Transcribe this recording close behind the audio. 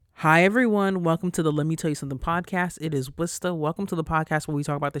Hi everyone, welcome to the Let Me Tell You Something podcast. It is Wista. Welcome to the podcast where we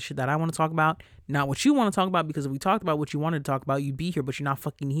talk about the shit that I want to talk about, not what you want to talk about, because if we talked about what you wanted to talk about, you'd be here, but you're not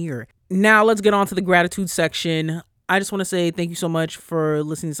fucking here. Now let's get on to the gratitude section. I just want to say thank you so much for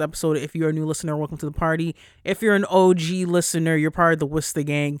listening to this episode. If you're a new listener, welcome to the party. If you're an OG listener, you're part of the Wista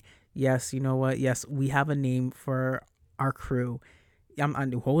gang. Yes, you know what? Yes, we have a name for our crew.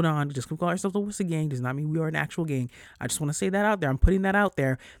 Hold on, just call ourselves the Whistle Gang does not mean we are an actual gang. I just want to say that out there. I'm putting that out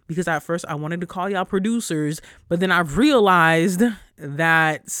there because at first I wanted to call y'all producers, but then I realized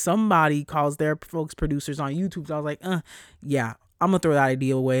that somebody calls their folks producers on YouTube. So I was like, yeah, I'm gonna throw that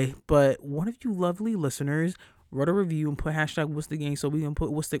idea away. But one of you lovely listeners wrote a review and put hashtag Whistle Gang, so we're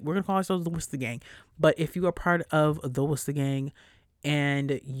gonna call ourselves the Whistle Gang. But if you are part of the Whistle Gang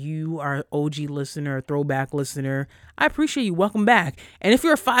and you are an OG listener, throwback listener, I appreciate you. Welcome back. And if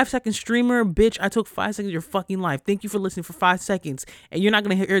you're a 5-second streamer, bitch, I took 5 seconds of your fucking life. Thank you for listening for 5 seconds. And you're not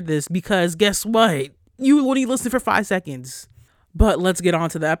going to hear this because guess what? You only listened for 5 seconds. But let's get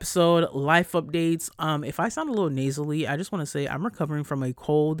on to the episode. Life updates. If I sound a little nasally, I just want to say I'm recovering from a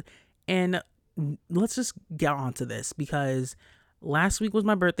cold. And let's just get on to this because last week was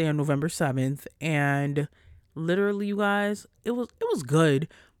my birthday on November 7th. And literally, you guys, it was good,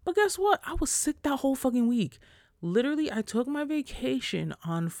 but guess what? I was sick that whole fucking week. Literally, I took my vacation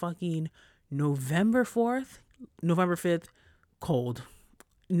on fucking November 4th, November 5th, cold.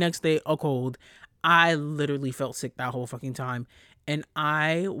 Next day, a cold. I literally felt sick that whole fucking time. And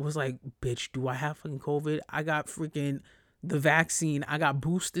I was like, bitch, do I have fucking COVID? I got freaking the vaccine. I got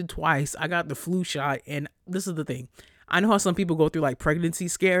boosted twice. I got the flu shot. And this is the thing. I know how some people go through like pregnancy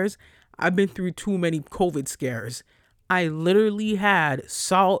scares. I've been through too many COVID scares. I literally had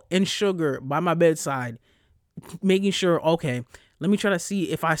salt and sugar by my bedside, making sure, okay, let me try to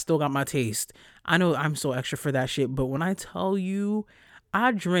see if I still got my taste. I know I'm so extra for that shit, but when I tell you,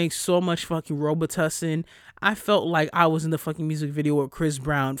 I drank so much fucking Robitussin, I felt like I was in the fucking music video with Chris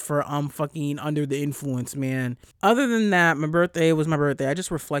Brown for fucking Under the Influence, man. Other than that, my birthday was my birthday. I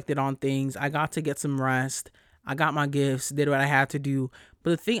just reflected on things. I got to get some rest. I got my gifts, did what I had to do.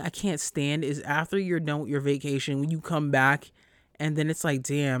 But the thing I can't stand is after you're done with your vacation, when you come back, and then it's like,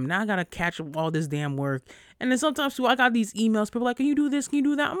 damn, now I gotta catch up all this damn work. And then sometimes too, I got these emails, people like, can you do this? Can you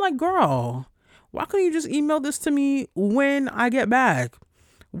do that? I'm like, girl, why couldn't you just email this to me when I get back?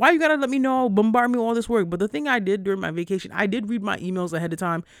 Why you gotta let me know, bombard me with all this work? But the thing I did during my vacation, I did read my emails ahead of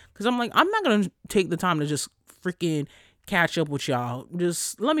time because I'm like, I'm not gonna take the time to just freaking catch up with y'all.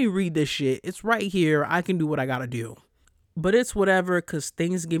 Just let me read this shit. It's right here. I can do what I gotta do. But it's whatever because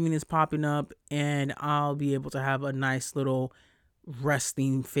Thanksgiving is popping up and I'll be able to have a nice little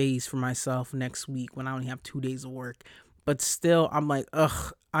resting phase for myself next week when I only have 2 days of work. But still, I'm like,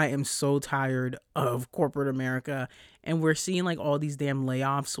 ugh, I am so tired of corporate America. And we're seeing like all these damn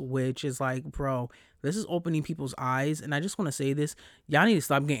layoffs, which is like, bro, this is opening people's eyes. And I just want to say this, y'all need to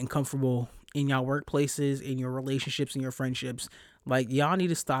stop getting comfortable in y'all workplaces, in your relationships, and your friendships. Like, y'all need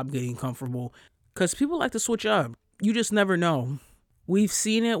to stop getting comfortable because people like to switch up. You just never know. We've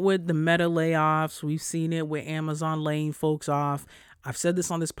seen it with the Meta layoffs. We've seen it with Amazon laying folks off. I've said this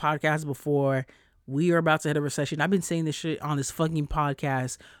on this podcast before. We are about to hit a recession. I've been saying this shit on this fucking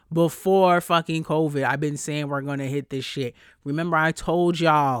podcast before fucking COVID. I've been saying we're going to hit this shit. Remember, I told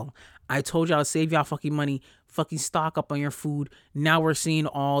y'all to save y'all fucking money, fucking stock up on your food. Now we're seeing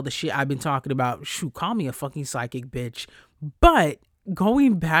all the shit I've been talking about. Shoot, call me a fucking psychic bitch. But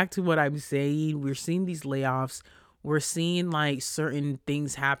going back to what I'm saying, we're seeing these layoffs. We're seeing like certain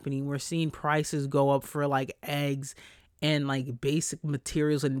things happening. We're seeing prices go up for like eggs and like basic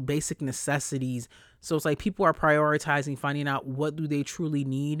materials and basic necessities. So it's like people are prioritizing finding out what do they truly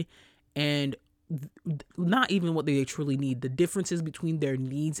need and not even what they truly need, the differences between their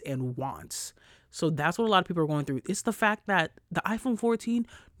needs and wants. So that's what a lot of people are going through. It's the fact that the iPhone 14,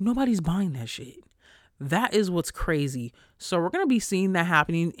 nobody's buying that shit. That is what's crazy. So we're going to be seeing that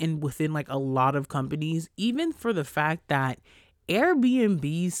happening within like a lot of companies, even for the fact that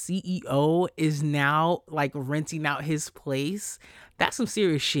Airbnb's CEO is now like renting out his place. That's some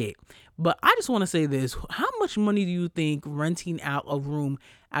serious shit. But I just want to say this. How much money do you think renting out a room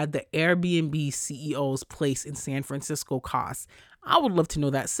at the Airbnb CEO's place in San Francisco costs? I would love to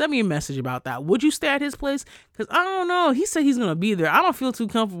know that. Send me a message about that. Would you stay at his place? Because I don't know. He said he's going to be there. I don't feel too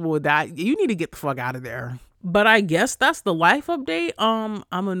comfortable with that. You need to get the fuck out of there. But I guess that's the life update. I'm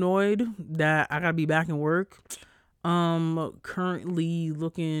annoyed that I got to be back in work. Currently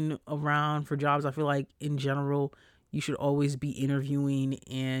looking around for jobs. I feel like in general, you should always be interviewing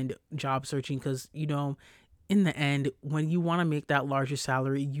and job searching because, you know, in the end, when you want to make that larger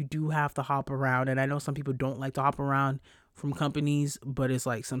salary, you do have to hop around. And I know some people don't like to hop around, from companies, but it's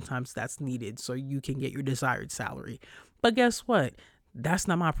like sometimes that's needed so you can get your desired salary. But guess what? That's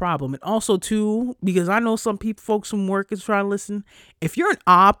not my problem. And also too, because I know some people, folks from work is trying to listen. If you're an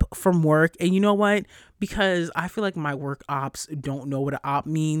op from work, and you know what? Because I feel like my work ops don't know what an op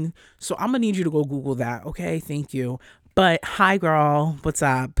mean. So I'm gonna need you to go Google that. Okay. Thank you. But hi girl, what's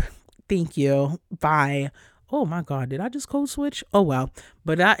up? Thank you. Bye. Oh my God, did I just code switch? Oh well.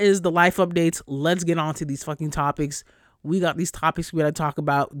 But that is the life updates. Let's get on to these fucking topics. We got these topics we gotta talk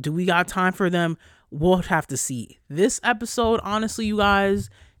about. Do we got time for them? We'll have to see. This episode, honestly, you guys,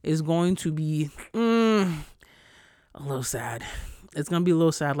 is going to be a little sad. It's going to be a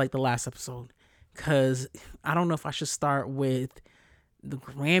little sad like the last episode. Because I don't know if I should start with the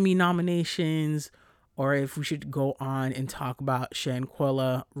Grammy nominations or if we should go on and talk about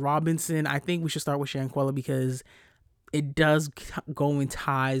Shanquella Robinson. I think we should start with Shanquella because it does go in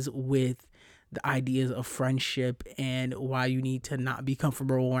ties with the ideas of friendship and why you need to not be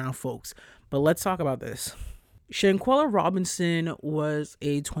comfortable around folks. But let's talk about this. Shanquella Robinson was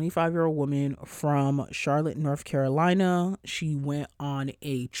a 25-year-old woman from Charlotte, North Carolina. She went on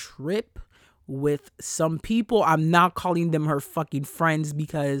a trip with some people. I'm not calling them her fucking friends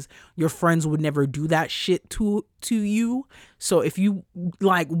because your friends would never do that shit to you. So if you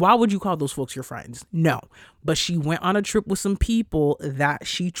like, why would you call those folks your friends? No. But she went on a trip with some people that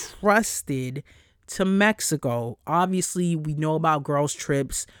she trusted to Mexico. Obviously, we know about girls'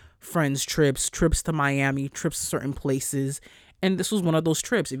 trips, friends' trips, trips to Miami, trips to certain places. And this was one of those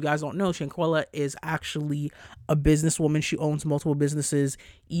trips. If you guys don't know, Shanquella is actually a businesswoman. She owns multiple businesses.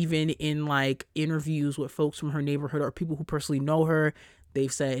 Even in like interviews with folks from her neighborhood or people who personally know her,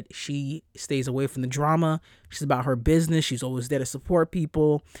 they've said she stays away from the drama. She's about her business. She's always there to support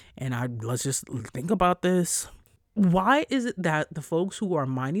people. And let's just think about this. Why is it that the folks who are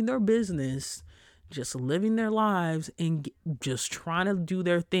minding their business, just living their lives and just trying to do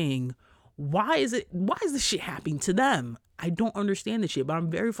their thing, why is this shit happening to them? I don't understand this shit, but I'm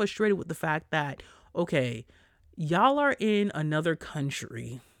very frustrated with the fact that, okay, y'all are in another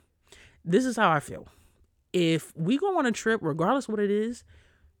country. This is how I feel. If we go on a trip, regardless what it is,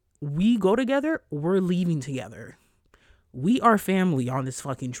 we go together, we're leaving together. We are family on this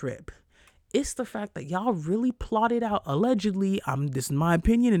fucking trip. It's the fact that y'all really plotted out, allegedly, this is my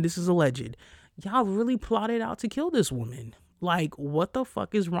opinion and this is alleged, y'all really plotted out to kill this woman. Like, what the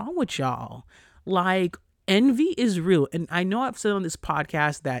fuck is wrong with y'all? Like, envy is real. And I know I've said on this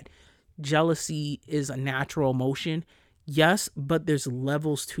podcast that jealousy is a natural emotion. Yes, but there's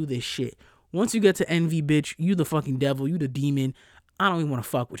levels to this shit. Once you get to envy, bitch, you the fucking devil, you the demon. I don't even want to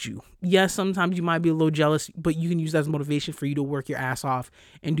fuck with you. Yes, sometimes you might be a little jealous, but you can use that as motivation for you to work your ass off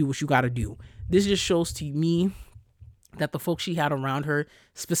and do what you got to do. This just shows to me that the folks she had around her,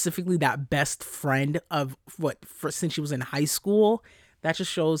 specifically that best friend of since she was in high school, that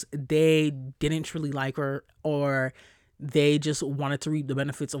just shows they didn't truly like her, or they just wanted to reap the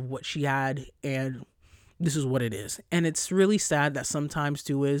benefits of what she had, and this is what it is. And it's really sad that sometimes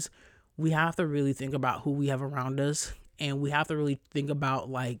too is we have to really think about who we have around us, and we have to really think about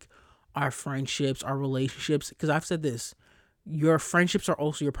like our friendships, our relationships, because I've said this, your friendships are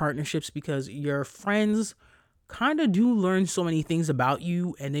also your partnerships, because your friends kind of do learn so many things about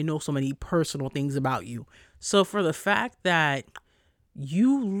you and they know so many personal things about you. So for the fact that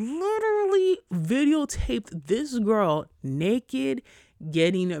you literally videotaped this girl naked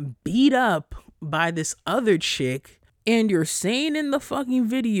getting beat up by this other chick, and you're saying in the fucking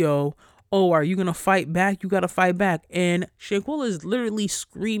video, oh, are you gonna fight back? You gotta fight back. And Shanquella is literally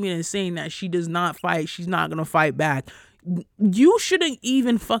screaming and saying that she does not fight, she's not gonna fight back. You shouldn't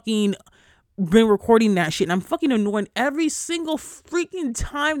even fucking been recording that shit. And I'm fucking annoyed every single freaking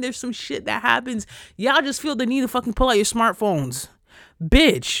time there's some shit that happens. Y'all just feel the need to fucking pull out your smartphones.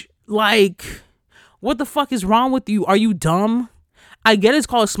 Bitch, like, what the fuck is wrong with you? Are you dumb? I get it's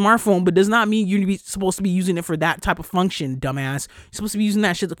called a smartphone, but does not mean you're supposed to be using it for that type of function, dumbass. You're supposed to be using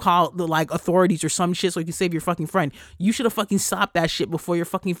that shit to call the like authorities or some shit so you can save your fucking friend. You should have fucking stopped that shit before your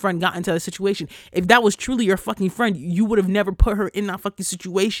fucking friend got into that situation. If that was truly your fucking friend, you would have never put her in that fucking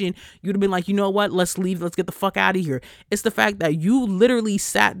situation. You'd have been like, you know what? Let's leave. Let's get the fuck out of here. It's the fact that you literally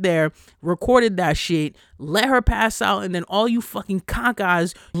sat there, recorded that shit, let her pass out, and then all you fucking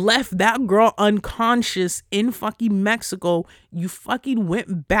cockeyes left that girl unconscious in fucking Mexico. You fucking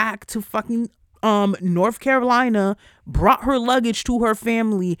went back to fucking North Carolina, brought her luggage to her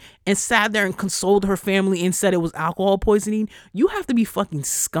family and sat there and consoled her family and said it was alcohol poisoning. You have to be fucking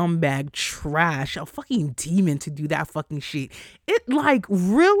scumbag trash, a fucking demon to do that fucking shit. It like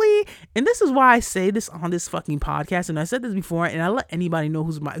really, and this is why I say this on this fucking podcast, and I said this before, and I let anybody know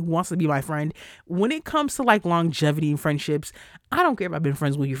who wants to be my friend. When it comes to like longevity in friendships, I don't care if I've been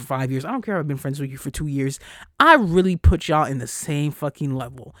friends with you for 5 years. I don't care if I've been friends with you for 2 years. I really put y'all in the same fucking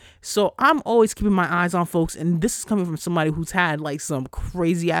level. So I'm always keeping my eyes on folks, and this is coming from somebody who's had like some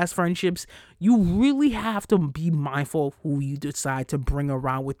crazy ass friendships. You really have to be mindful of who you decide to bring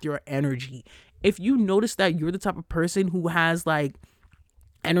around with your energy. If you notice that you're the type of person who has like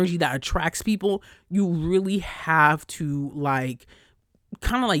energy that attracts people, you really have to like,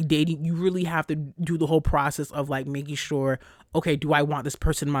 kind of like dating, you really have to do the whole process of like making sure, okay, do I want this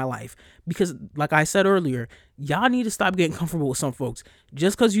person in my life? Because like I said earlier, y'all need to stop getting comfortable with some folks.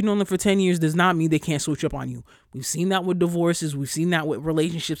 Just because you know them for 10 years does not mean they can't switch up on you. We've seen that with divorces. We've seen that with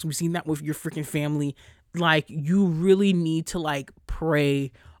relationships. We've seen that with your freaking family. Like, you really need to like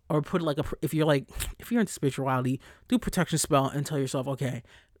pray or put like if you're into spirituality, do a protection spell and tell yourself, okay,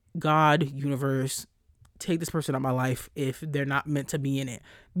 God, universe, take this person out of my life if they're not meant to be in it.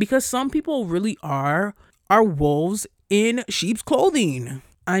 Because some people really are wolves in sheep's clothing.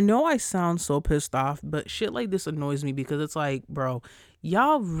 I know I sound so pissed off, but shit like this annoys me because it's like, bro,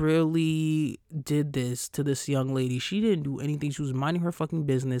 y'all really did this to this young lady. She didn't do anything. She was minding her fucking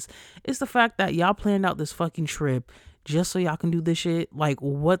business. It's the fact that y'all planned out this fucking trip just so y'all can do this shit. Like,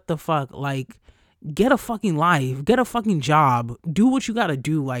 what the fuck? Like, get a fucking life, get a fucking job, do what you gotta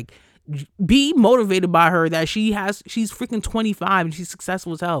do. Like, be motivated by her that she's freaking 25 and she's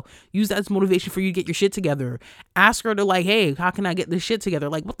successful as hell. Use that as motivation for you to get your shit together. Ask her to like, hey, how can I get this shit together?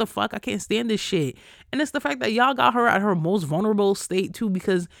 Like, what the fuck? I can't stand this shit. And it's the fact that y'all got her at her most vulnerable state too,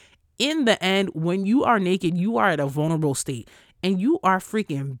 because in the end, when you are naked, you are at a vulnerable state and you are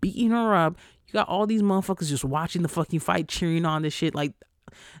freaking beating her up. You got all these motherfuckers just watching the fucking fight, cheering on this shit. Like,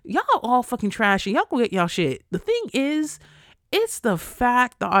 y'all all fucking trash and y'all go get y'all shit. The thing is, it's the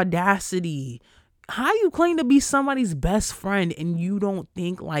fact, the audacity. How you claim to be somebody's best friend and you don't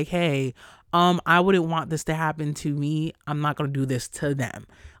think like, hey, I wouldn't want this to happen to me. I'm not going to do this to them.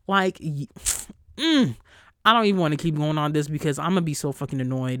 Like, I don't even want to keep going on this because I'm going to be so fucking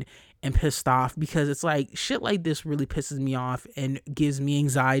annoyed and pissed off because it's like shit like this really pisses me off and gives me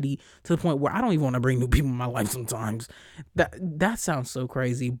anxiety to the point where I don't even want to bring new people in my life sometimes. That sounds so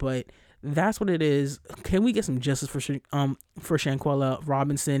crazy, but that's what it is. Can we get some justice for Shanquella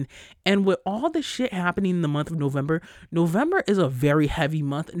Robinson? And with all the shit happening in the month of November is a very heavy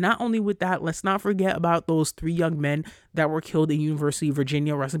month. Not only with that, let's not forget about those 3 young men that were killed in University of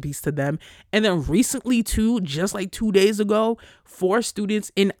Virginia. Rest in peace to them. And then recently too, just like 2 days ago, 4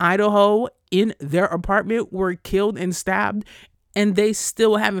 students in Idaho in their apartment were killed and stabbed. And they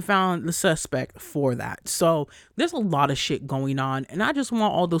still haven't found the suspect for that. So there's a lot of shit going on. And I just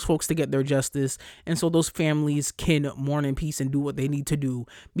want all those folks to get their justice. And so those families can mourn in peace and do what they need to do.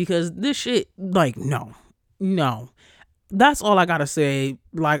 Because this shit, like, no. That's all I gotta say.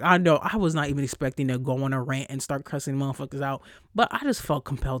 Like, I know I was not even expecting to go on a rant and start cussing motherfuckers out. But I just felt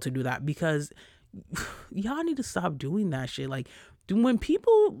compelled to do that because y'all need to stop doing that shit. Like, when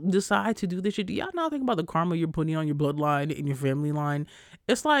people decide to do this shit, do y'all not think about the karma you're putting on your bloodline and your family line?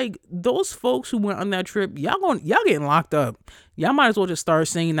 It's like those folks who went on that trip, y'all getting locked up. Y'all might as well just start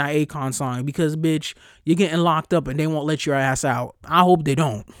singing that Akon song because, bitch, you're getting locked up and they won't let your ass out. I hope they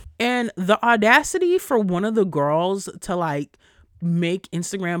don't. And the audacity for one of the girls to like make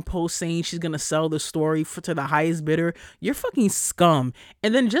Instagram posts saying she's gonna sell the story to the highest bidder, you're fucking scum.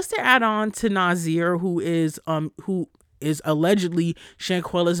 And then just to add on to Nasir, who is allegedly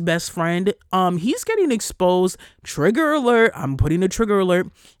Shanquella's best friend, he's getting exposed. Trigger alert. I'm putting a trigger alert.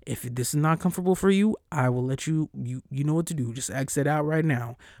 If this is not comfortable for you, I will let you know what to do. Just exit out right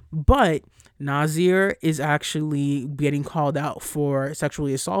now. But Nasir is actually getting called out for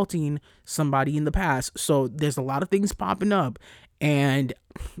sexually assaulting somebody in the past. So there's a lot of things popping up. And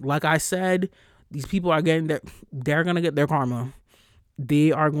like I said, these people are they're going to get their karma.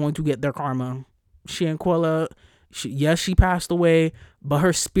 They are going to get their karma. Shanquella, yes, she passed away, but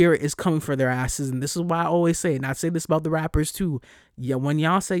her spirit is coming for their asses. And this is why I always say, and I say this about the rappers too. Yeah, when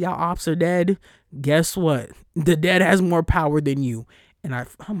y'all say y'all ops are dead, guess what? The dead has more power than you. And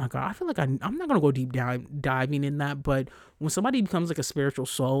oh my God, I feel like I'm not going to go deep diving in that. But when somebody becomes like a spiritual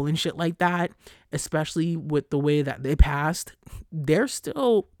soul and shit like that, especially with the way that they passed, they're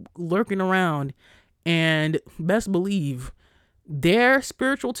still lurking around. And best believe their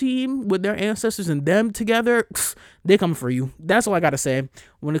spiritual team with their ancestors and them together, they come for you. That's all I gotta say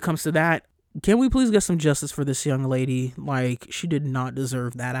when it comes to that. Can we please get some justice for this young lady? Like, she did not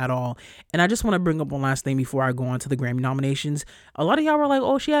deserve that at all. And I just want to bring up one last thing before I go on to the Grammy nominations. A lot of y'all were like,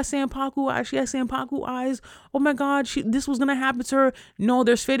 oh, she has Sanpaku eyes. She has Sanpaku eyes. Oh my God, this was going to happen to her. No,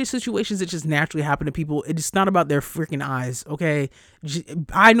 there's fated situations that just naturally happen to people. It's not about their freaking eyes, okay?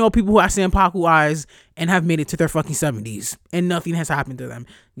 I know people who have Sanpaku eyes and have made it to their fucking 70s and nothing has happened to them.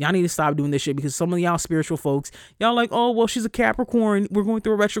 Y'all need to stop doing this shit, because some of y'all spiritual folks, y'all like, oh, well, she's a Capricorn. We're going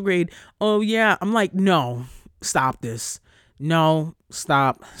through a retrograde. Oh, yeah. I'm like, no, stop this. No,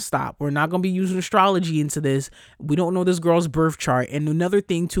 stop. We're not going to be using astrology into this. We don't know this girl's birth chart. And another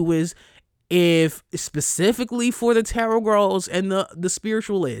thing, too, is if specifically for the tarot girls and the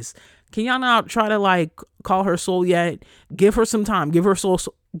spiritualists, can y'all not try to like call her soul yet? Give her some time. Give her soul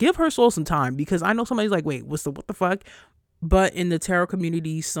some time, because I know somebody's like, wait, what the fuck? But in the tarot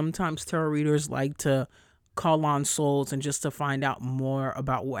community, sometimes tarot readers like to call on souls and just to find out more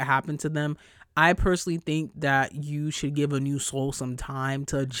about what happened to them. I personally think that you should give a new soul some time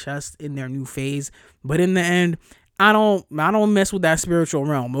to adjust in their new phase. But in the end, I don't mess with that spiritual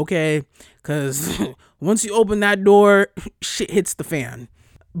realm, okay? Because once you open that door, shit hits the fan.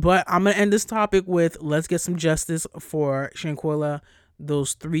 But I'm going to end this topic with, let's get some justice for Shanquella,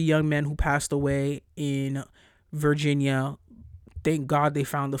 those 3 young men who passed away in Virginia. Thank God they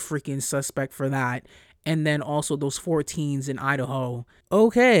found the freaking suspect for that. And then also those 4 teens in Idaho.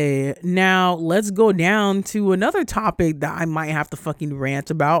 Okay, now let's go down to another topic that I might have to fucking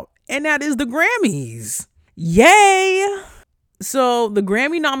rant about, and that is the Grammys. Yay! So the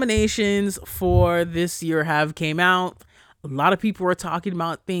Grammy nominations for this year have came out. A lot of people are talking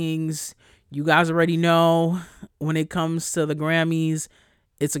about things. You guys already know when it comes to the Grammys,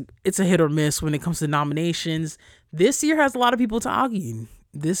 it's a hit or miss when it comes to nominations. This year has a lot of people talking.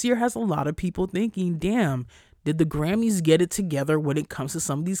 This year has a lot of people thinking, damn, did the Grammys get it together when it comes to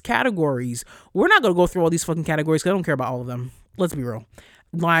some of these categories? We're not going to go through all these fucking categories because I don't care about all of them. Let's be real.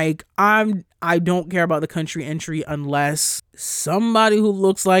 Like, I don't care about the country entry unless somebody who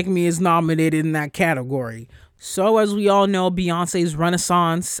looks like me is nominated in that category. So as we all know, Beyonce's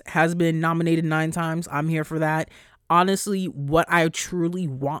Renaissance has been nominated 9 times. I'm here for that. Honestly, what I truly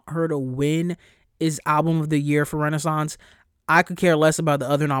want her to win is Album of the Year for Renaissance. I could care less about the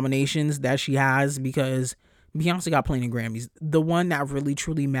other nominations that she has, because Beyonce got plenty of Grammys. The one that really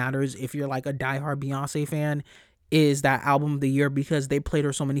truly matters, if you're like a diehard Beyonce fan, is that Album of the Year, because they played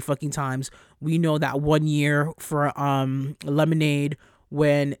her so many fucking times. We know that one year for Lemonade,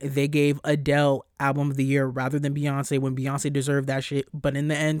 when they gave Adele Album of the Year rather than Beyonce, when Beyonce deserved that shit. But in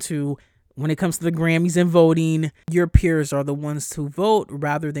the end, too, when it comes to the Grammys and voting, your peers are the ones to vote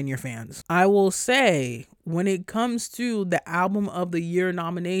rather than your fans. I will say, when it comes to the Album of the Year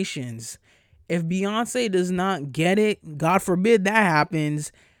nominations, if Beyonce does not get it, God forbid that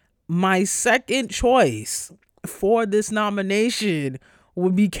happens, my second choice for this nomination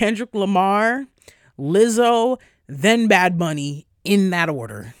would be Kendrick Lamar, Lizzo, then Bad Bunny, in that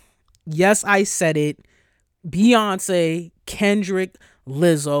order. Yes, I said it. Beyonce, Kendrick,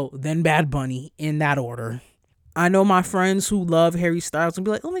 Lizzo, then Bad Bunny, in that order. I know my friends who love Harry Styles and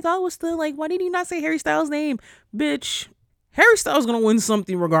be like, oh my God, why did you not say Harry Styles' name? Bitch, Harry Styles gonna win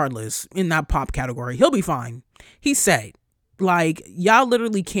something regardless in that pop category. He'll be fine. He said, like, y'all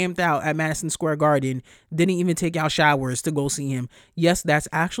literally camped out at Madison Square Garden, didn't even take out showers to go see him. Yes, that's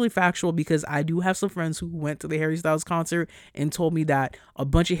actually factual, because I do have some friends who went to the Harry Styles concert and told me that a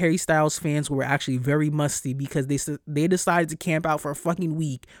bunch of Harry Styles fans were actually very musty because they decided to camp out for a fucking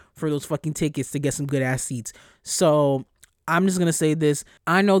week for those fucking tickets to get some good ass seats. So I'm just gonna say this.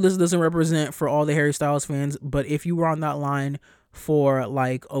 I know this doesn't represent for all the Harry Styles fans, but if you were on that line for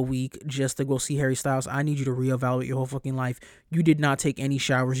like a week just to go see Harry Styles, I need you to reevaluate your whole fucking life. You did not take any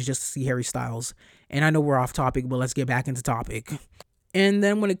showers just to see Harry Styles. And I know we're off topic, but let's get back into topic. And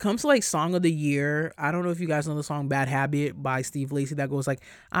then when it comes to like Song of the Year, I don't know if you guys know the song Bad Habit by Steve Lacy that goes like,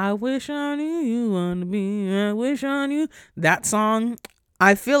 I wish I knew you want to be, I wish I knew. That song,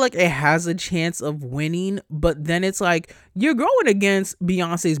 I feel like it has a chance of winning, but then it's like, you're going against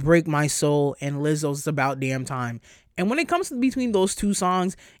Beyonce's Break My Soul and Lizzo's About Damn Time. And when it comes to between those two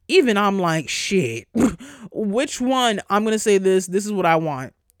songs, even I'm like, shit, which one? I'm going to say this is what I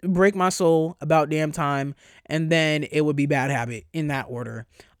want. Break My Soul, About Damn Time, and then it would be Bad Habit in that order.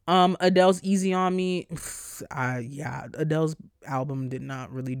 Adele's Easy on Me, Adele's album did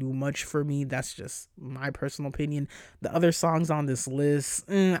not really do much for me. That's just my personal opinion. The other songs on this list,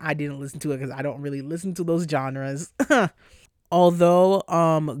 I didn't listen to it because I don't really listen to those genres. Although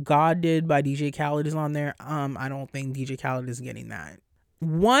God Did by DJ Khaled is on there, I don't think DJ Khaled is getting that.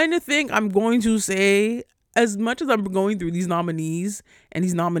 One thing I'm going to say, as much as I'm going through these nominees and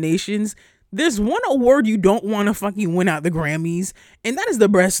these nominations, There's one award you don't want to fucking win at the Grammys, and that is the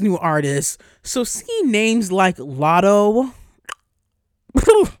Best New Artist. So seeing names like Lotto,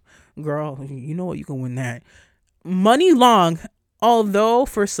 girl, you know what, you can win that. Money Long, although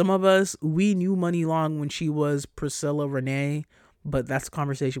for some of us, we knew Money Long when she was Priscilla Renee, but that's a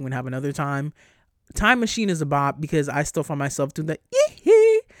conversation we'll have another time. Time Machine is a bop because I still find myself doing that.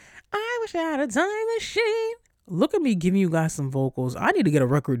 I wish I had a time machine. Look at me giving you guys some vocals. I need to get a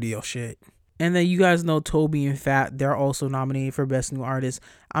record deal, shit. And then you guys know Toby and Fat, they're also nominated for Best New Artist.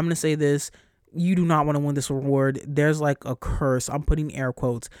 I'm going to say this. You do not want to win this award. There's like a curse. I'm putting air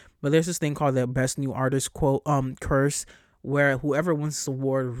quotes. But there's this thing called the Best New Artist curse, where whoever wins this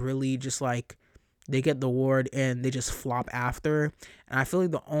award really just like, they get the award and they just flop after. And I feel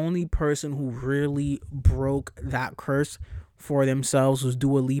like the only person who really broke that curse for themselves was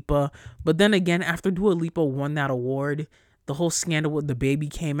Dua Lipa. But then again, after Dua Lipa won that award, the whole scandal with the baby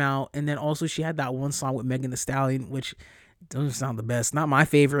came out. And then also she had that one song with Megan Thee Stallion, which doesn't sound the best. Not my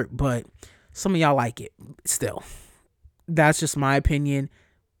favorite, but some of y'all like it. Still, that's just my opinion.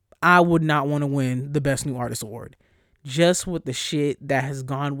 I would not want to win the Best New Artist award. Just with the shit that has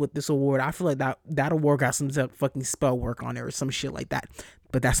gone with this award, I feel like that award got some fucking spell work on it or some shit like that.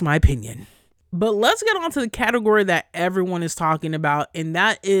 But that's my opinion. But let's get on to the category that everyone is talking about, and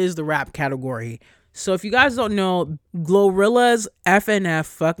that is the rap category. So if you guys don't know, Glorilla's FNF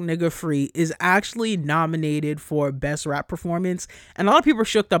Fuck Nigga Free is actually nominated for Best Rap Performance, and a lot of people are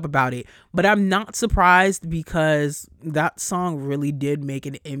shook up about it, but I'm not surprised because that song really did make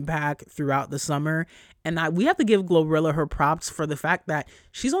an impact throughout the summer. And we have to give Glorilla her props for the fact that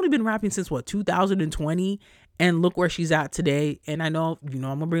she's only been rapping since 2020, and look where she's at today. And I know, I'm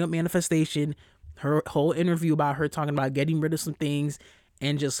gonna bring up Manifestation, her whole interview about her talking about getting rid of some things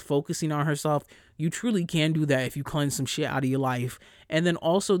and just focusing on herself. You truly can do that if you cleanse some shit out of your life. And then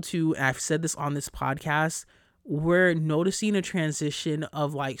also too, I've said this on this podcast, we're noticing a transition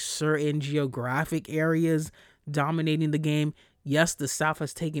of like certain geographic areas dominating the game. Yes, the South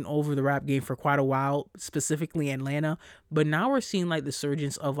has taken over the rap game for quite a while, specifically Atlanta, but now we're seeing like the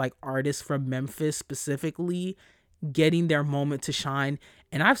surgence of like artists from Memphis specifically getting their moment to shine.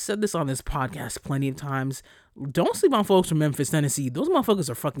 And I've said this on this podcast plenty of times. Don't sleep on folks from Memphis, Tennessee. Those motherfuckers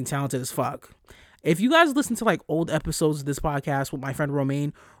are fucking talented as fuck. If you guys listen to like old episodes of this podcast with my friend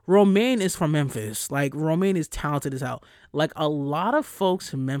Romaine is from Memphis. Like Romaine is talented as hell. Like a lot of folks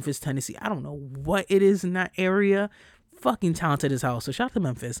from Memphis, Tennessee, I don't know what it is in that area, fucking talented as hell. So shout out to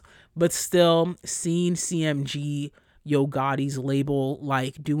Memphis. But still, seeing CMG, Yo Gotti's label,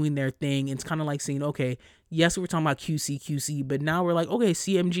 like doing their thing, it's kind of like saying, okay, yes, we're talking about QC, but now we're like, okay,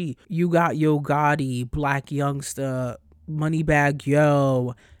 CMG, you got Yo Gotti, Black Youngsta, Moneybagg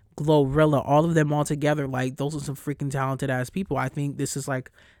Yo, Glorilla, all of them all together. Like, those are some freaking talented ass people. I think this is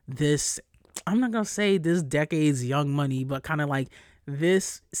like this, I'm not gonna say this decade's Young Money, but kind of like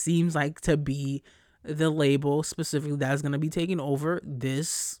this seems like to be the label specifically that's gonna be taking over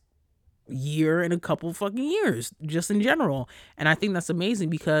this year and a couple fucking years just in general. And I think that's amazing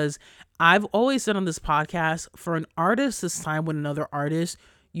because I've always said on this podcast, for an artist to sign with another artist,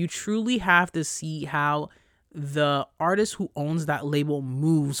 you truly have to see how the artist who owns that label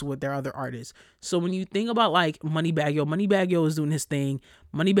moves with their other artists. So when you think about like Moneybagg Yo is doing his thing.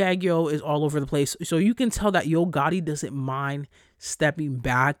 Moneybagg Yo is all over the place. So you can tell that Yo Gotti doesn't mind stepping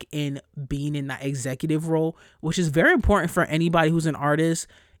back and being in that executive role, which is very important for anybody who's an artist.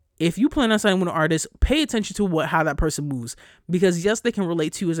 If you plan on signing with an artist, pay attention to how that person moves. Because yes, they can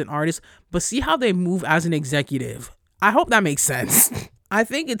relate to you as an artist, but see how they move as an executive. I hope that makes sense. I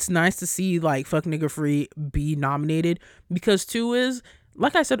think it's nice to see like Fuck Nigga Free be nominated because too is,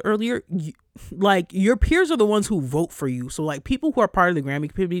 like I said earlier, like your peers are the ones who vote for you. So like people who are part of the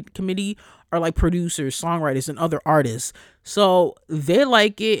Grammy committee are like producers, songwriters, and other artists. So they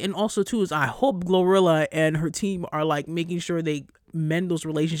like it. And also too is I hope Glorilla and her team are like making sure they mend those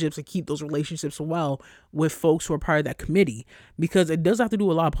relationships and keep those relationships well with folks who are part of that committee, because it does have to do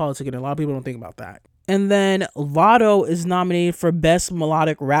with a lot of politics and a lot of people don't think about that. And then Lotto is nominated for Best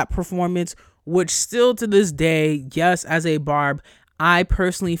Melodic Rap Performance, which still to this day, yes, as a Barb, I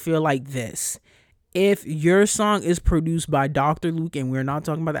personally feel like this. If your song is produced by Dr. Luke, and we're not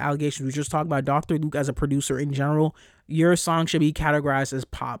talking about the allegations, we're just talking about Dr. Luke as a producer in general, your song should be categorized as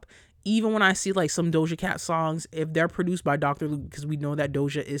pop. Even when I see like some Doja Cat songs, if they're produced by Dr. Luke, because we know that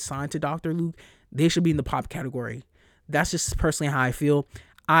Doja is signed to Dr. Luke, they should be in the pop category. That's just personally how I feel.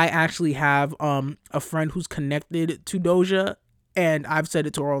 I actually have a friend who's connected to Doja, and I've said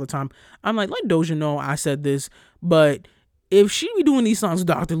it to her all the time. I'm like, let Doja know I said this, but if she be doing these songs with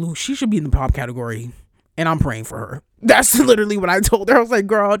Dr. Luke, she should be in the pop category. and I'm praying for her. That's literally what I told her. I was like,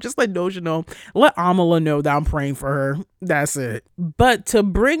 girl, just let Doja know. Let Amala know that I'm praying for her. That's it. But to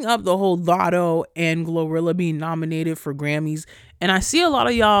bring up the whole Lotto and Glorilla being nominated for Grammys, and I see a lot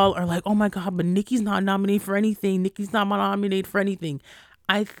of y'all are like, oh my God, but Nicki's not nominated for anything. Nicki's not nominated for anything.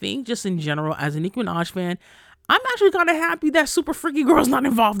 I think just in general, as a Nicki Minaj fan, I'm actually kind of happy that Super Freaky Girl's not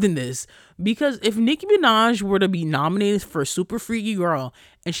involved in this, because if Nicki Minaj were to be nominated for Super Freaky Girl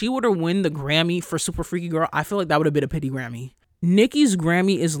and she were to win the Grammy for Super Freaky Girl, I feel like that would have been a pity Grammy. Nicki's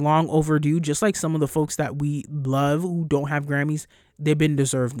Grammy is long overdue, just like some of the folks that we love who don't have Grammys. They've been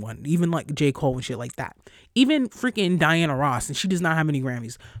deserved one, even like J. Cole and shit like that. Even freaking Diana Ross, and she does not have any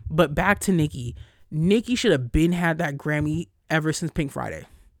Grammys. But back to Nicki. Nicki should have been had that Grammy ever since Pink Friday.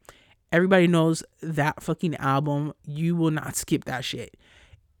 Everybody knows that fucking album. You will not skip that shit.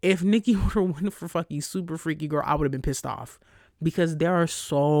 If Nicki were to win for fucking Super Freaky Girl, I would have been pissed off, because there are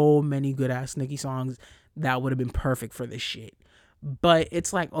so many good ass Nicki songs that would have been perfect for this shit. But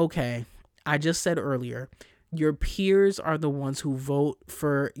it's like, okay, I just said earlier, your peers are the ones who vote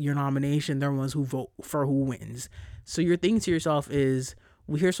for your nomination. They're the ones who vote for who wins. So your thing to yourself is,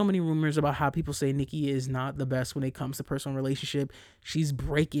 we hear so many rumors about how people say Nicki is not the best when it comes to personal relationship. She's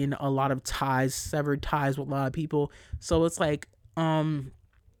breaking a lot of ties, severed ties with a lot of people. So it's like,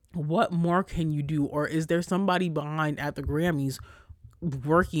 what more can you do? Or is there somebody behind at the Grammys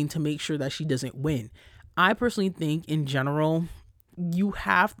working to make sure that she doesn't win? I personally think in general,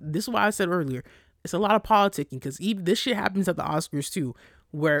 this is why I said earlier, it's a lot of politicking, because even this shit happens at the Oscars too,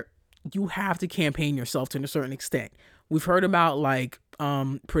 where you have to campaign yourself to a certain extent. We've heard about like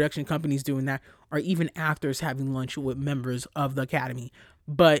production companies doing that, or even actors having lunch with members of the Academy.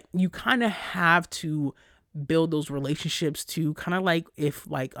 But you kind of have to build those relationships to kind of like, if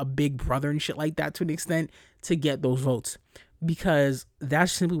like a big brother and shit like that, to an extent, to get those votes, because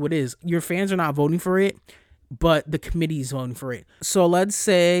that's simply what it is. Your fans are not voting for it, but the committee is voting for it. So let's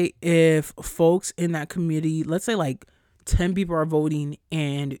say if folks in that committee, let's say like 10 people are voting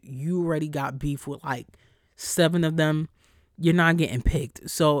and you already got beef with like 7 of them, you're not getting picked.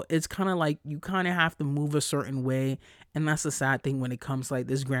 So it's kind of like you kind of have to move a certain way. And that's the sad thing when it comes to like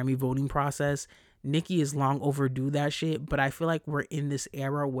this Grammy voting process. Nicki is long overdue that shit, but I feel like we're in this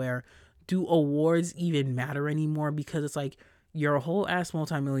era where, do awards even matter anymore? Because it's like, you're a whole ass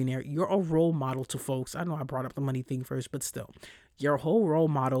multimillionaire. You're a role model to folks. I know I brought up the money thing first, but still, you're a whole role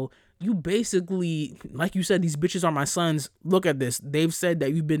model. You basically, like you said, these bitches are my sons. Look at this. They've said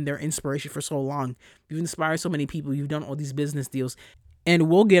that you've been their inspiration for so long. You've inspired so many people. You've done all these business deals. And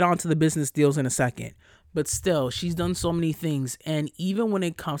we'll get onto the business deals in a second. But still, she's done so many things. And even when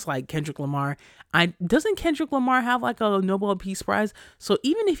it comes to like Kendrick Lamar, doesn't Kendrick Lamar have like a Nobel Peace Prize? So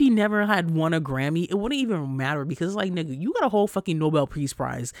even if he never had won a Grammy, it wouldn't even matter, because it's like, nigga, you got a whole fucking Nobel Peace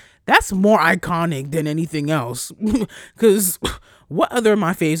Prize. That's more iconic than anything else. Because what other of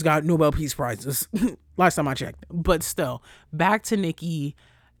my faves got Nobel Peace Prizes? Last time I checked. But still, back to Nicki,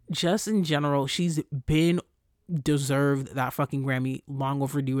 just in general, she's been deserved that fucking Grammy, long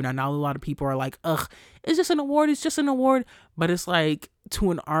overdue. And I know a lot of people are like, ugh, it's just an award, but it's like,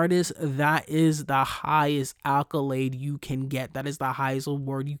 to an artist, that is the highest accolade you can get. That is the highest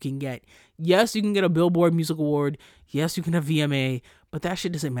award you can get. Yes, you can get a Billboard Music Award, yes, you can have VMA, but that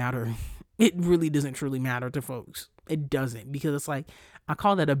shit doesn't matter. It really doesn't truly matter to folks. It doesn't, because it's like, I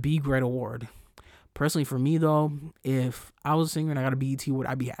call that a B grade award. Personally, for me though, if I was a singer and I got a BET award,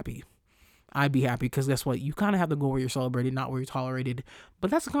 I'd be happy, because guess what? You kind of have to go where you're celebrated, not where you're tolerated.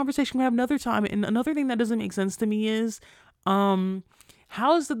 But that's a conversation we have another time. And another thing that doesn't make sense to me is,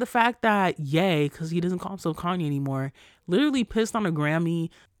 how is it the fact that Ye, because he doesn't call himself Kanye anymore, literally pissed on a Grammy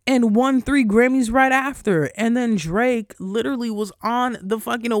and won 3 Grammys right after. And then Drake literally was on the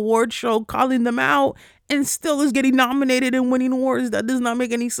fucking award show calling them out and still is getting nominated and winning awards. That does not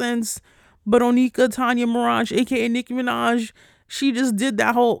make any sense. But Onika Tanya Mirage, aka Nicki Minaj, she just did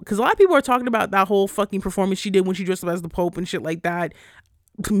that whole, because a lot of people are talking about that whole fucking performance she did when she dressed up as the Pope and shit like that.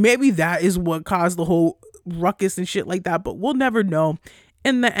 Maybe that is what caused the whole ruckus and shit like that, but we'll never know.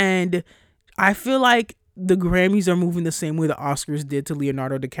 In the end, I feel like the Grammys are moving the same way the Oscars did to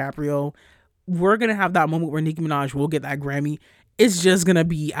Leonardo DiCaprio. We're going to have that moment where Nicki Minaj will get that Grammy. It's just going to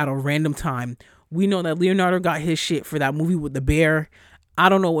be at a random time. We know that Leonardo got his shit for that movie with the bear. I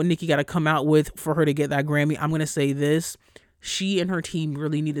don't know what Nicki got to come out with for her to get that Grammy. I'm going to say this. She and her team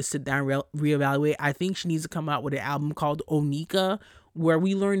really need to sit down and reevaluate. I think she needs to come out with an album called Onika, where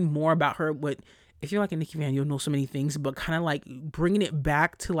we learn more about her. But if you're like a Nicki fan, you'll know so many things, but kind of like bringing it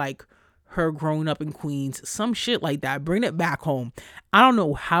back to like her growing up in Queens, some shit like that. Bring it back home. I don't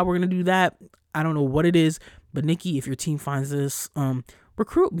know how we're going to do that. I don't know what it is, but Nicki, if your team finds this,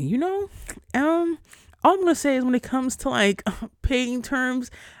 recruit me, you know? All I'm gonna say is when it comes to like paying terms,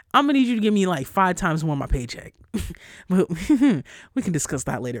 I'm gonna need you to give me like 5 times more of my paycheck. But we can discuss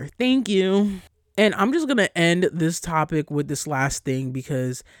that later. Thank you. And I'm just gonna end this topic with this last thing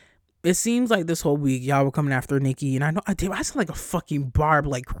because it seems like this whole week y'all were coming after Nicki, and I know I sound like a fucking barb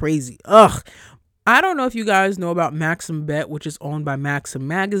like crazy. Ugh. I don't know if you guys know about Maxim Bet, which is owned by Maxim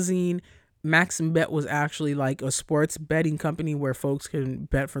Magazine. Maxim Bet was actually like a sports betting company where folks can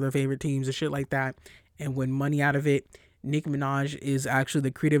bet for their favorite teams and shit like that and win money out of it. Nicki Minaj is actually the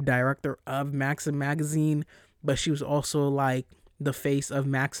creative director of Maxim Magazine, but she was also like the face of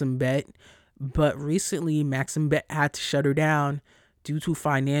Maxim Bet. But recently, Maxim Bet had to shut her down due to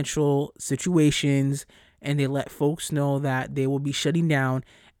financial situations, and they let folks know that they will be shutting down.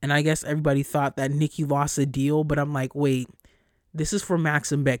 And I guess everybody thought that Nicki lost a deal, but I'm like, wait, this is for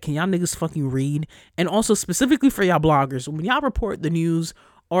Maxim Bet. Can y'all niggas fucking read? And also specifically for y'all bloggers, when y'all report the news,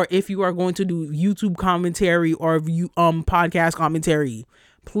 or if you are going to do YouTube commentary or podcast commentary,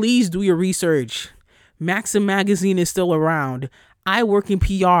 please do your research. Maxim Magazine is still around. I work in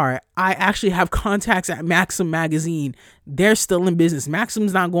PR. I actually have contacts at Maxim Magazine. They're still in business.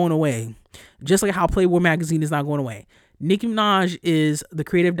 Maxim's not going away. Just like how Playboy Magazine is not going away. Nicki Minaj is the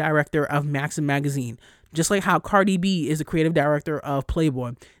creative director of Maxim Magazine. Just like how Cardi B is the creative director of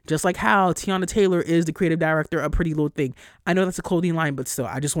Playboy. Just like how Tiana Taylor is the creative director of Pretty Little Thing. I know that's a clothing line, but still,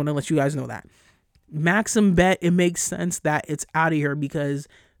 I just want to let you guys know that. Maxim Bet, it makes sense that it's out of here because,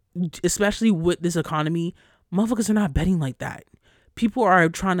 especially with this economy, motherfuckers are not betting like that. People are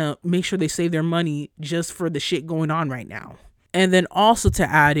trying to make sure they save their money just for the shit going on right now. And then also to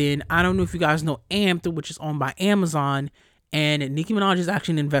add in, I don't know if you guys know Amped, which is owned by Amazon, and Nicki Minaj is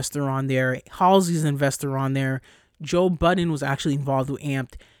actually an investor on there. Halsey's an investor on there. Joe Budden was actually involved with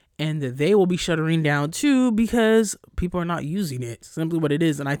Amped, and they will be shuttering down too because people are not using it. Simply what it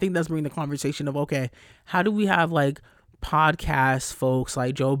is. And I think that's bringing the conversation of, okay, how do we have like podcast folks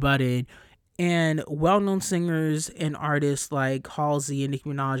like Joe Budden and well-known singers and artists like Halsey and Nicki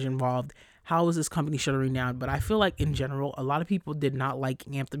Minaj involved? How is this company shuttering down? But I feel like in general, a lot of people did not like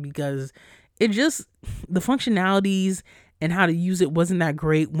Amped because it just, the functionalities and how to use it wasn't that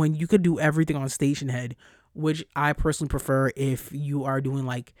great when you could do everything on Stationhead, which I personally prefer if you are doing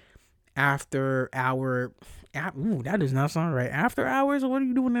like after hour. Ooh, that does not sound right. After hours? What are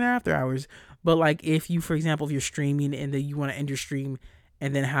you doing in after hours? But like if you, for example, if you're streaming and then you want to end your stream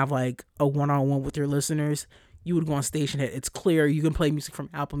and then have like a one-on-one with your listeners, you would go on Stationhead. It's clear. You can play music from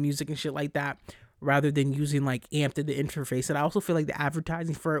Apple Music and shit like that rather than using like Amped in the interface. And I also feel like the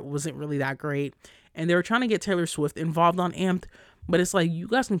advertising for it wasn't really that great. And they were trying to get Taylor Swift involved on Amped, but it's like, you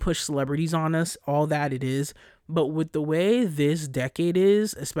guys can push celebrities on us, all that it is. But with the way this decade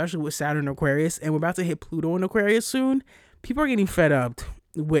is, especially with Saturn Aquarius, and we're about to hit Pluto in Aquarius soon, people are getting fed up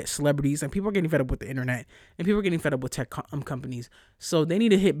with celebrities, and people are getting fed up with the internet, and people are getting fed up with tech companies. So they need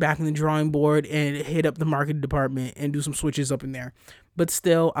to hit back in the drawing board and hit up the marketing department and do some switches up in there. But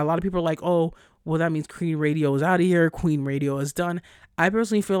still, a lot of people are like, oh, well, that means Queen Radio is out of here. Queen Radio is done. I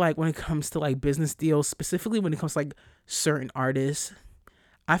personally feel like when it comes to like business deals, specifically when it comes to like certain artists,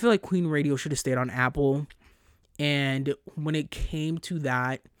 I feel like Queen Radio should have stayed on Apple. And when it came to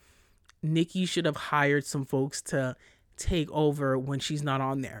that, Nicki should have hired some folks to take over when she's not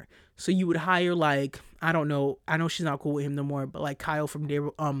on there. So you would hire like, I don't know, I know she's not cool with him no more, but like Kyle from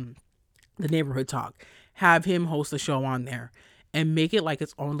the Neighborhood Talk, have him host a show on there and make it like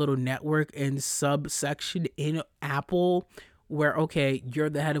its own little network and subsection in Apple where, okay, you're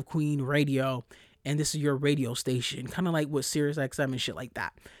the head of Queen Radio and this is your radio station, kind of like with Sirius XM and shit like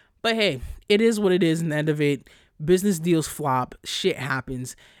that. But hey, it is what it is. In the end of it, business deals flop, shit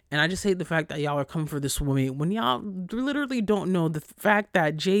happens. And I just hate the fact that y'all are coming for this woman when y'all literally don't know the fact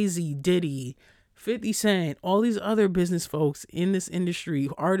that Jay-Z, Diddy, 50 Cent, all these other business folks in this industry,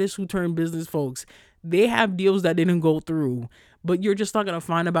 artists who turn business folks, they have deals that didn't go through, but you're just not going to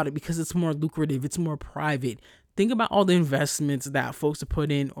find about it because it's more lucrative. It's more private. Think about all the investments that folks have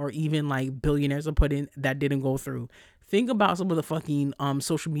put in, or even like billionaires have put in that didn't go through. Think about some of the fucking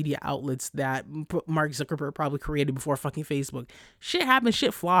social media outlets that Mark Zuckerberg probably created before fucking Facebook. Shit happens,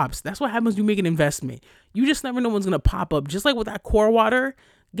 shit flops. That's what happens when you make an investment. You just never know what's gonna pop up. Just like with that Core Water,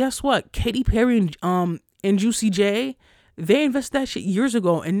 guess what? Katy Perry and Juicy J, they invested that shit years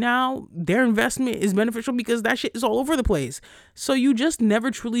ago, and now their investment is beneficial because that shit is all over the place. So you just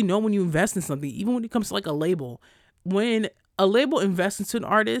never truly know when you invest in something, even when it comes to like a label. When a label invests into an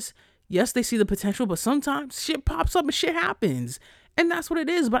artist, yes, they see the potential, but sometimes shit pops up and shit happens. And that's what it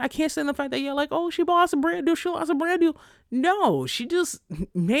is. But I can't stand the fact that you're like, oh, she lost a brand deal. No, she just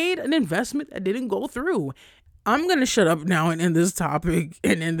made an investment that didn't go through. I'm gonna shut up now and end this topic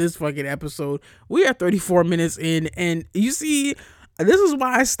and end this fucking episode. We are 34 minutes in, and you see, this is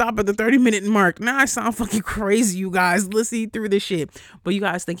why I stop at the 30-minute mark. Now I sound fucking crazy, you guys. Let's see through this shit. But you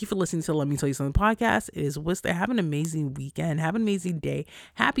guys, thank you for listening to Let Me Tell You Something podcast. It is Wista. Have an amazing weekend. Have an amazing day.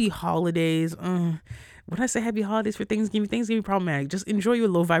 Happy holidays. When I say happy holidays for Thanksgiving problematic. Just enjoy your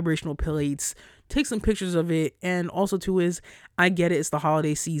low vibrational plates. Take some pictures of it. And also too is, I get it, it's the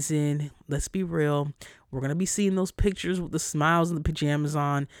holiday season. Let's be real. We're going to be seeing those pictures with the smiles and the pajamas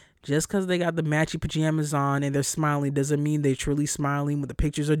on. Just because they got the matchy pajamas on and they're smiling doesn't mean they're truly smiling when the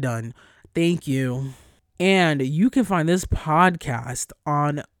pictures are done. Thank you. And you can find this podcast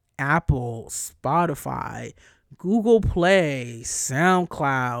on Apple, Spotify, Google Play,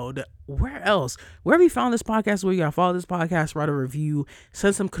 SoundCloud, where else? Wherever you found this podcast, where you gotta follow this podcast, write a review,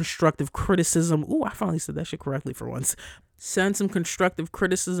 send some constructive criticism. Ooh, I finally said that shit correctly for once. Send some constructive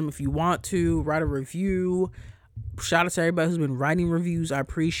criticism if you want to. Write a review. Shout out to everybody who's been writing reviews. I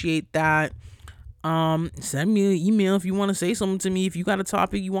appreciate that. Send me an email if you want to say something to me. If you got a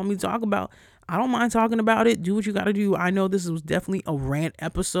topic you want me to talk about, I don't mind talking about it. Do what you got to do. I know this was definitely a rant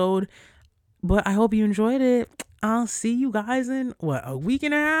episode, but I hope you enjoyed it. I'll see you guys in a week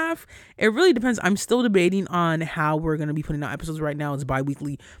and a half. It really depends. I'm still debating on how we're going to be putting out episodes. Right now it's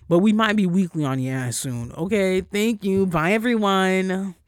bi-weekly, but we might be weekly on your ass soon. Okay. Thank you. Bye everyone.